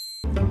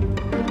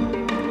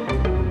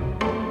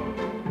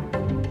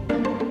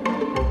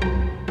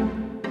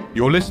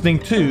You're listening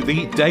to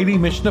the Daily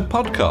Mishnah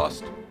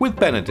Podcast with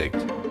Benedict.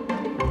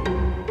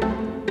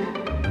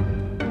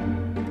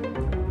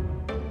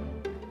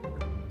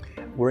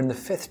 We're in the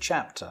 5th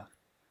chapter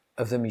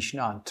of the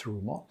Mishnah in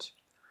Terumot,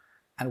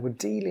 and we're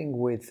dealing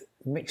with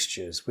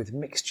mixtures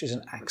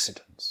and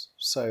accidents.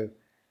 So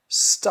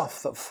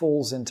stuff that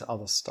falls into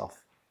other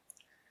stuff.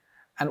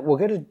 And we're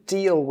going to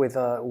deal with,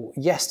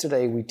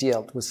 yesterday we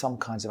dealt with some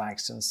kinds of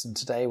accidents, and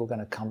today we're going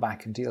to come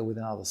back and deal with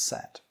another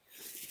set.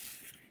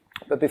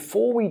 But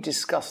before we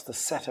discuss the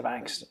set of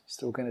accidents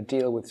that we're going to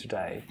deal with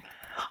today,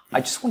 I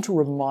just want to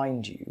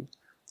remind you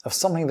of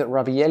something that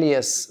Rabbi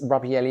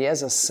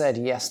Eliezer said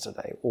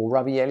yesterday, or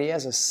Rabbi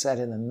Eliezer said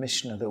in the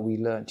Mishnah that we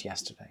learnt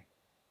yesterday.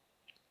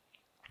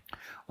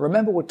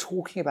 Remember, we're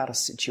talking about a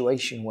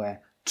situation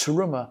where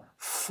terumah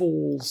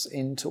falls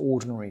into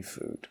ordinary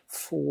food,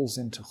 falls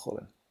into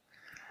chulin.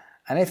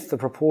 And if the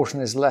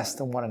proportion is less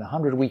than 1 in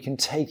 100, we can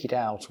take it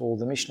out, or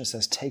the Mishnah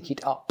says take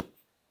it up.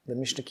 The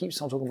Mishnah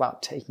keeps on talking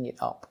about taking it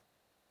up.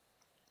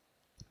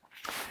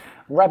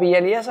 Rabbi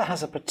Eliezer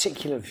has a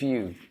particular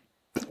view.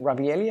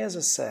 Rabbi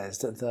Eliezer says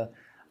that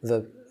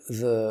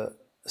the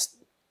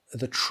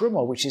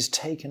terumah which is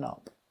taken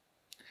up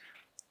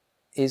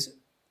is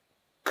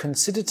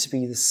considered to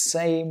be the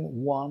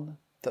same one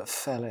that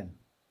fell in.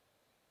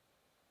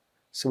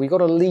 So we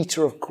got a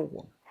litre of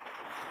corn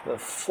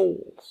that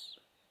falls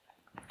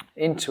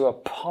into a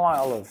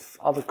pile of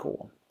other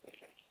corn.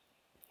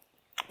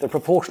 The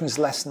proportion is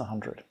less than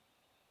 100.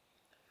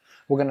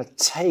 We're going to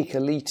take a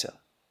litre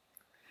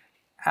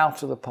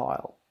out of the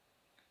pile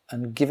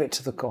and give it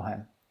to the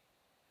Kohen.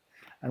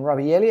 And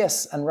Rabbi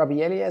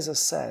Eliezer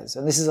says,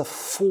 and this is a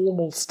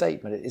formal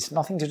statement, it's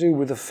nothing to do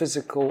with the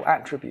physical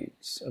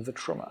attributes of the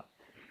terumah.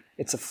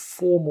 It's a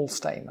formal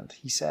statement.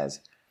 He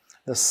says,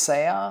 the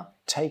seah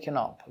taken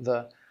up,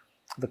 the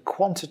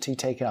quantity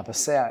taken up, a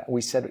seah,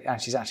 we said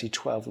is actually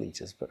 12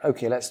 litres, but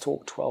okay, let's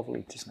talk 12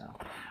 litres now.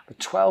 The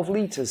 12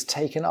 litres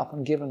taken up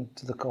and given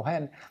to the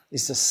Kohen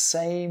is the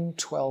same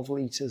 12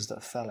 litres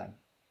that fell in.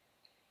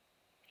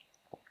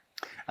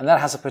 And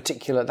that has a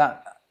particular,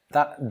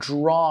 that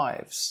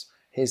drives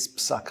his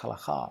psak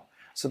halacha.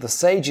 So the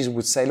sages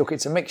would say, look,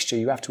 it's a mixture,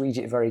 you have to eat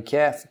it very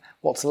carefully.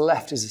 What's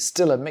left is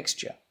still a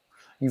mixture.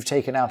 You've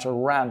taken out a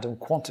random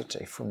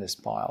quantity from this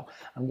pile,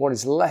 and what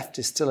is left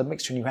is still a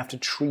mixture, and you have to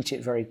treat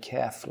it very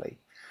carefully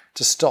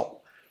to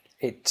stop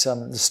it,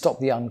 to stop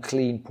the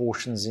unclean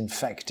portions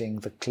infecting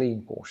the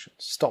clean portions,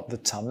 stop the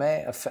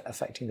tameh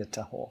affecting the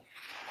tahor.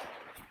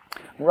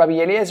 Rabbi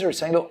Eliezer is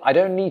saying, look, I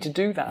don't need to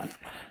do that,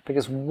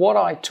 because what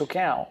I took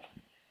out,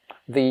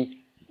 the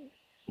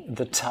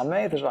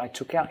tameh that I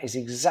took out is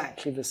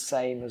exactly the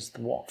same as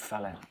what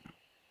fell in.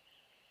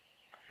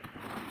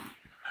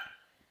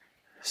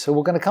 So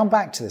we're going to come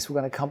back to this. We're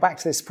going to come back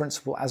to this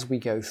principle as we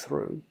go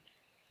through.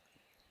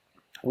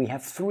 We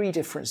have 3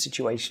 different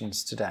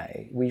situations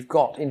today. We've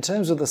got, in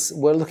terms of this,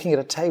 we're looking at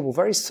a table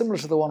very similar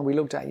to the one we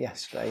looked at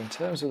yesterday. In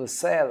terms of the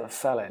seah that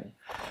fell in,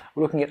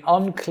 we're looking at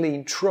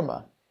unclean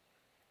terumah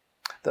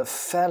that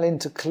fell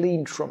into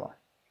clean terumah.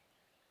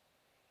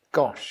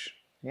 Gosh.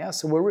 Yeah,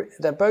 so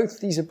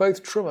these are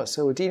both terumah,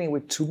 so we're dealing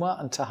with tumah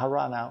and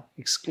tahara now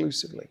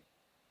exclusively.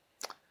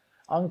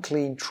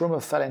 Unclean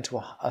terumah fell into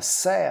a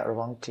seah of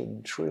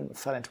unclean terumah,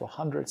 fell into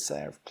 100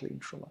 seah of clean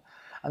terumah.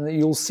 And then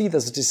you'll see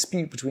there's a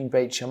dispute between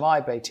Beit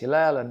Shammai, Beit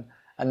Hillel,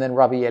 and then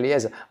Rabbi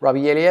Eliezer. Rabbi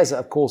Eliezer,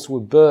 of course,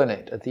 would burn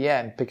it at the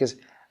end, because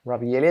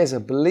Rabbi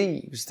Eliezer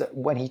believes that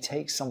when he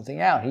takes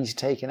something out, he's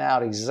taken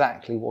out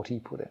exactly what he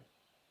put in.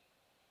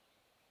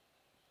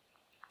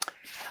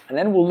 And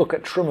then we'll look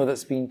at terumah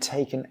that's been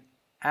taken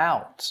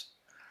out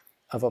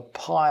of a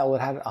pile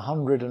that had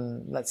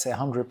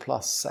 100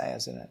 plus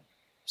seahs in it.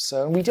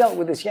 So, and we dealt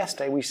with this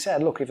yesterday. We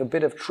said, look, if a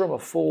bit of terumah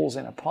falls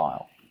in a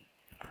pile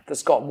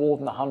that's got more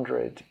than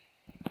 100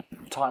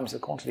 times the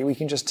quantity, we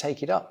can just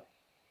take it up.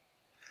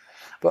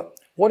 But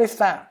what if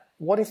that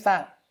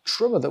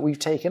terumah that we've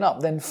taken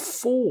up then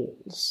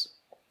falls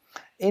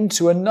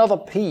into another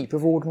heap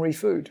of ordinary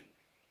food?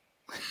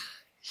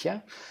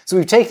 Yeah? So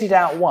we've taken it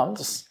out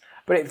once,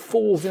 but it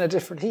falls in a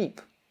different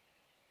heap.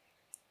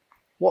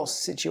 What's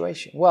the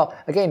situation? Well,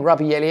 again,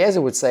 Rabbi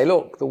Eliezer would say,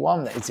 look, the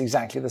one that it's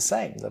exactly the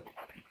same.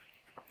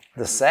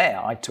 The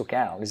seah I took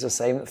out is the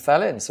same that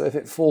fell in. So if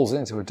it falls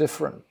into a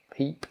different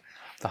heap,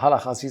 the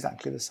halacha is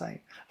exactly the same.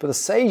 But the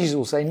sages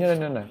will say,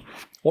 no.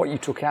 What you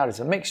took out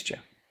is a mixture.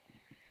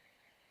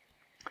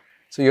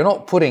 So you're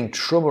not putting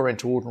terumah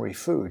into ordinary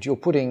food. You're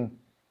putting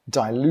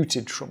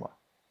diluted terumah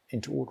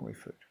into ordinary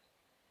food.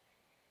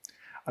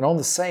 And on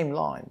the same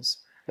lines,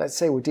 let's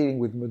say we're dealing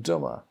with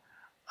medumah,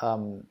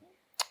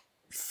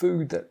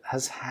 food that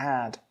has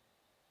had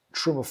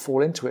terumah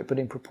fall into it, but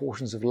in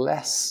proportions of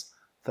less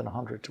than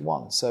 100 to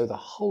 1. So the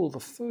whole of the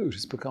food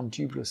has become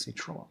dubiously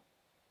terumah.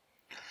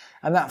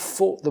 And the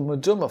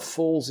medumah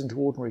falls into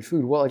ordinary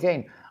food. Well,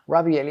 again,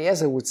 Rabbi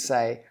Eliezer would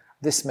say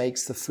this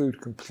makes the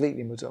food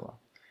completely medumah.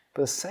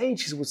 But the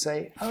sages would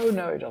say, oh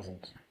no, it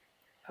doesn't.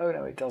 Oh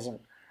no, it doesn't.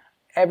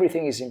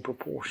 Everything is in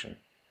proportion.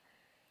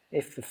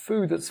 If the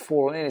food that's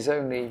fallen in is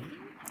only,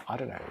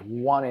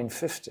 1 in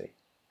 50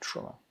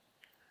 terumah,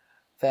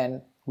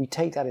 then we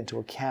take that into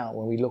account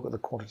when we look at the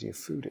quantity of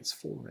food it's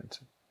fallen into.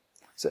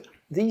 So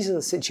these are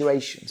the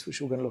situations which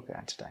we're going to look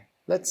at today.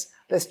 Let's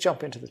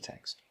jump into the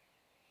text.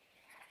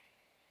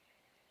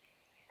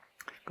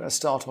 I'm going to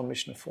start on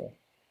Mishnah 4.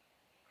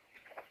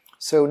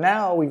 So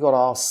now we've got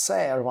our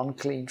se'er of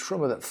unclean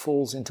truma that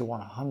falls into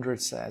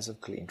 100 se'ers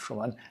of clean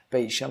truma. And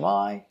Beit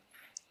Shammai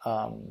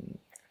Osrim,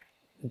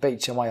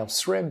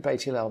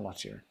 Beit Hillel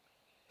Matir.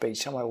 Beit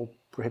Shammai will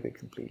prohibit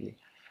completely.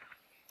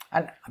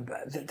 And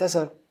there's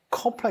a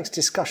complex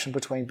discussion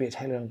between Beit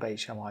Hillel and Beit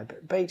Shammai.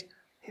 But Beit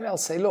Hillel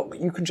say, look,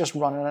 you can just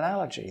run an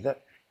analogy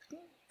that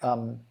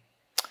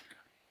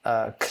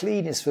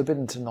clean is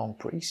forbidden to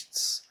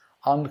non-priests,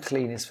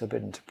 unclean is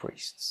forbidden to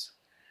priests.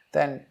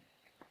 Then,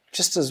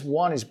 just as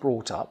one is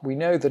brought up, we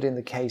know that in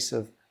the case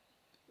of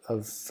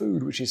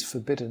food which is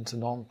forbidden to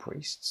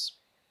non-priests,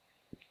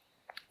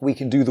 we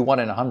can do the 1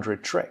 in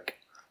 100 trick.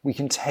 We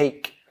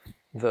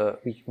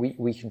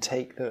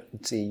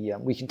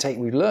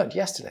learned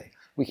yesterday,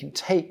 we can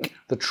take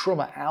the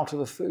truma out of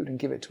the food and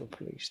give it to a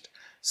priest.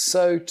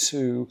 So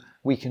too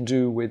we can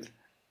do with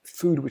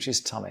food which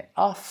is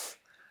tame'af,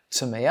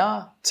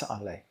 tame'ah,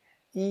 ta'aleh.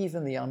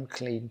 Even the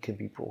unclean can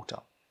be brought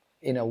up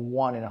in a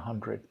 1 in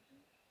 100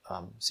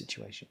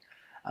 situation.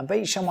 And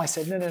Beit Shammai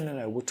said,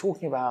 no, we're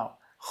talking about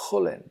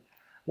chulin.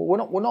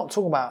 Well, we're not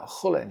talking about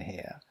chulin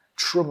here,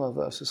 truma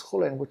versus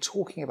chulin. We're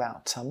talking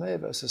about tameh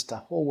versus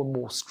tahor. We're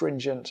more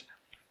stringent.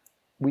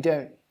 We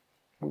can't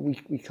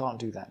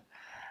do that.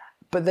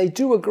 But they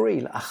do agree.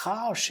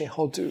 Achar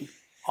shehodu.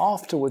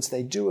 Afterwards,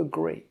 they do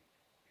agree.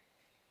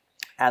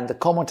 And the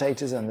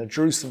commentators and the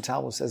Jerusalem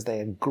Talmud says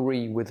they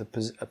agree with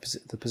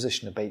the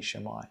position of Beit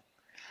Shammai.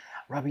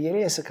 Rabbi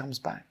Eliezer comes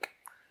back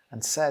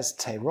and says,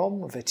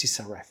 Terom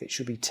v'tisaref, it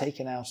should be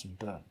taken out and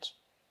burnt.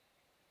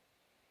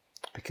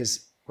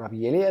 Because Rabbi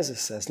Eliezer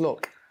says,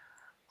 look,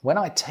 when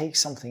I take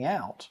something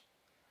out,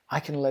 I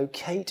can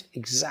locate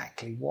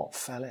exactly what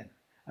fell in.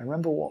 And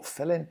remember what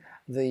fell in?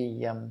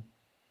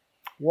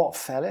 What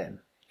fell in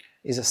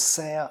is a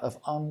se'er of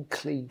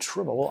unclean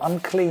truma. Well,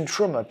 unclean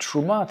truma,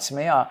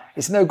 tme'ah,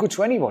 it's no good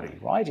to anybody,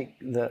 right?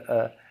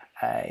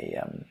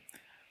 An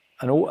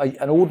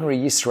ordinary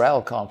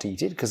Yisrael can't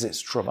eat it because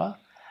it's truma.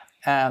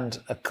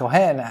 And a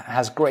Kohen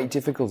has great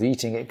difficulty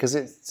eating it because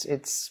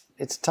it's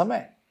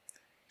tameh.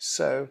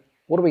 So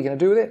what are we going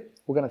to do with it?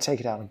 We're going to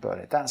take it out and burn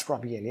it. That's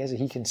Rabbi Eliezer.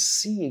 He can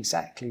see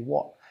exactly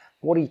what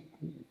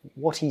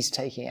he's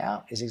taking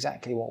out is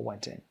exactly what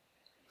went in.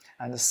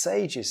 And the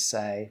sages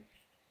say,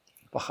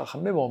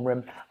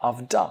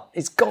 Avda,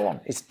 it's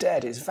gone, it's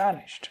dead, it's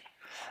vanished.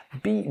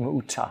 Bi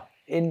muta,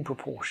 in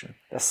proportion.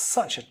 There's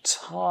such a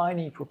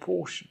tiny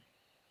proportion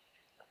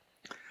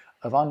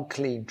of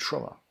unclean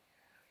truma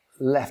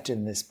left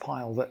in this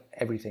pile that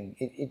everything,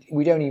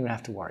 we don't even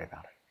have to worry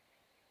about it.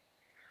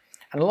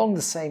 And along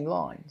the same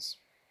lines,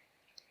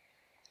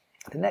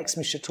 the next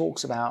Mishnah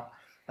talks about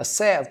a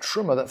se'er of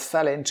truma that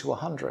fell into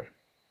 100.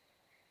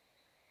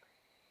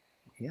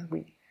 Yeah,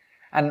 we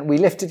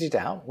lifted it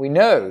out. We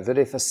know that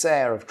if a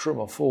se'er of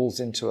truma falls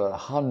into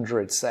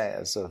 100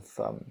 se'ers of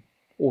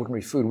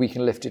ordinary food, we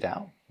can lift it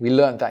out. We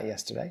learned that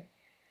yesterday.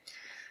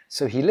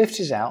 So he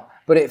lifted it out,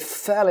 but it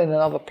fell in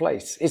another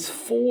place. It's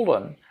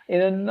fallen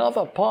in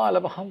another pile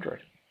of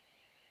 100.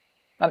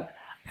 And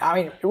I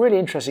mean, really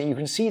interesting. You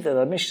can see that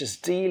the Mishnah's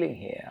dealing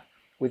here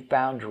with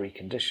boundary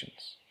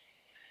conditions.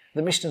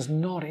 The Mishnah's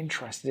not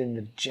interested in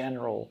the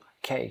general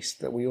case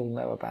that we all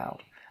know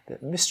about. The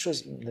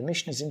Mishnah's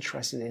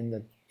interested in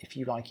the, if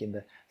you like,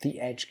 in the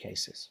edge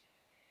cases.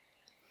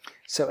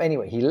 So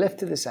anyway, he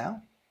lifted this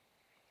out,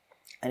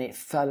 and it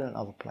fell in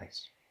another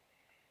place.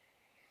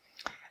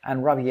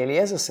 And Rabbi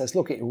Eliezer says,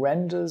 look, it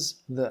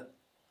renders the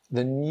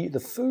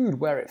food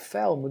where it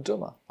fell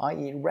muduma,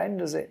 i.e. it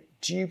renders it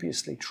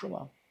dubiously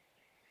truma,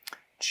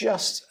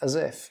 just as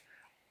if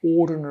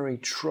ordinary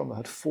truma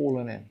had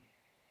fallen in.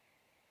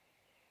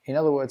 In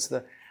other words,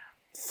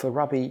 for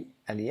Rabbi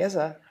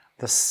Eliezer,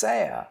 the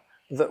se'er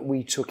that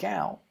we took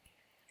out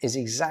is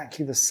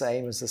exactly the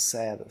same as the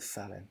se'er that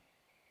fell in.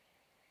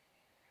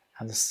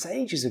 And the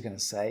sages are going to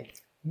say,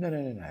 no.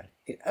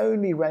 It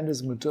only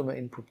renders muduma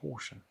in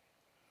proportion.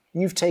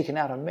 You've taken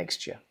out a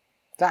mixture.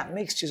 That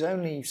mixture is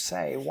only,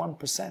 say,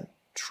 1%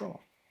 truma.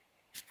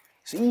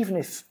 So even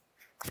if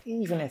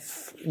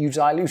you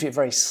dilute it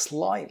very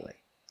slightly,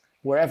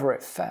 wherever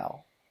it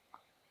fell,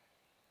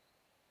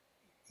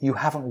 you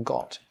haven't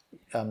got,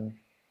 even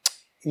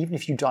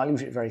if you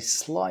dilute it very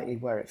slightly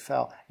where it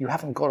fell, you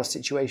haven't got a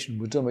situation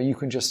with Duma. You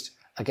can just,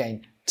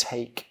 again,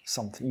 take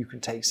something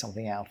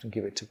out and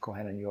give it to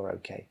Kohen and you're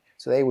okay.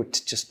 So they would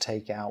just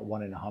take out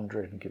 1 in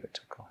 100 and give it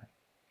to Kohen.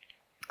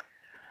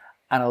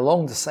 And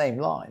along the same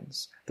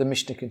lines, the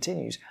Mishnah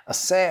continues, a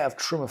se'er of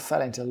truma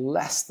fell into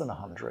less than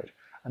 100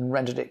 and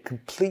rendered it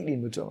completely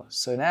muduma.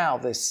 So now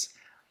this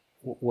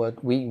word,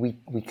 we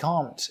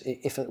can't,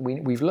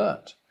 we've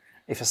learned,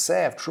 if a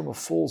se'er of truma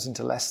falls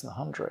into less than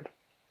 100,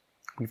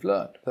 we've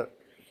learned that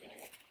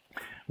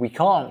we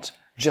can't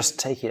just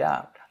take it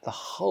out. The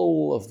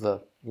whole of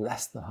the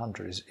less than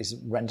 100 is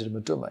rendered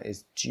muduma,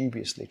 is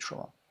dubiously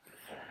truma.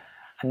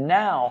 And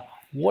now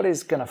what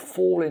is going to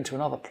fall into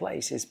another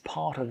place is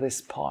part of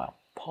this pile.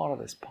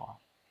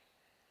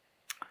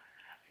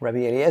 Rabbi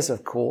Eliezer,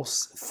 of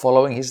course,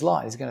 following his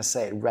line, is going to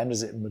say it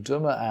renders it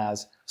meduma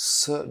as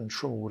certain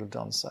truma would have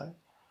done so.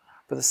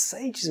 But the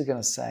sages are going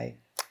to say,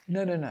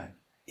 no.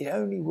 It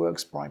only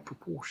works by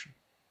proportion.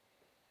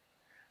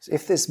 So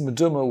if this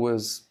meduma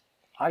was,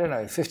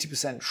 50%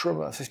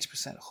 truma,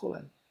 50%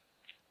 chulin,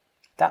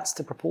 that's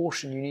the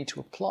proportion you need to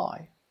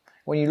apply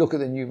when you look at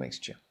the new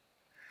mixture.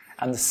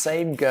 And the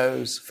same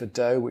goes for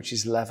dough which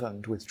is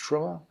leavened with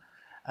truma,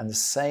 and the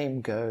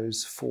same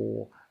goes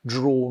for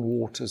drawn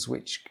waters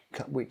which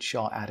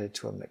are added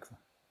to a mikveh.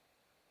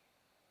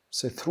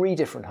 So 3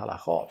 different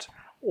halachot,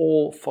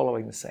 all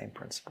following the same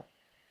principle.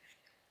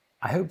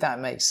 I hope that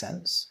makes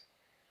sense.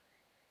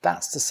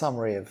 That's the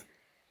summary of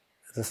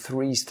the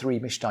three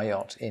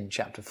Mishnayot in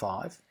chapter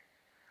 5.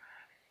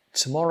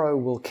 Tomorrow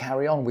we'll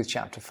carry on with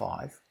chapter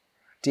 5,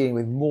 dealing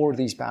with more of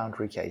these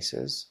boundary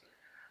cases,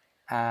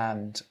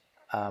 and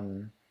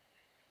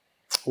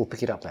we'll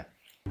pick it up then.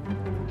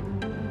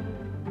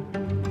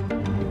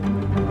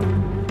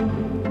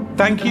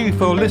 Thank you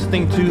for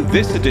listening to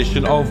this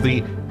edition of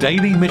the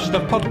Daily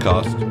Mishnah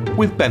Podcast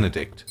with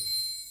Benedict.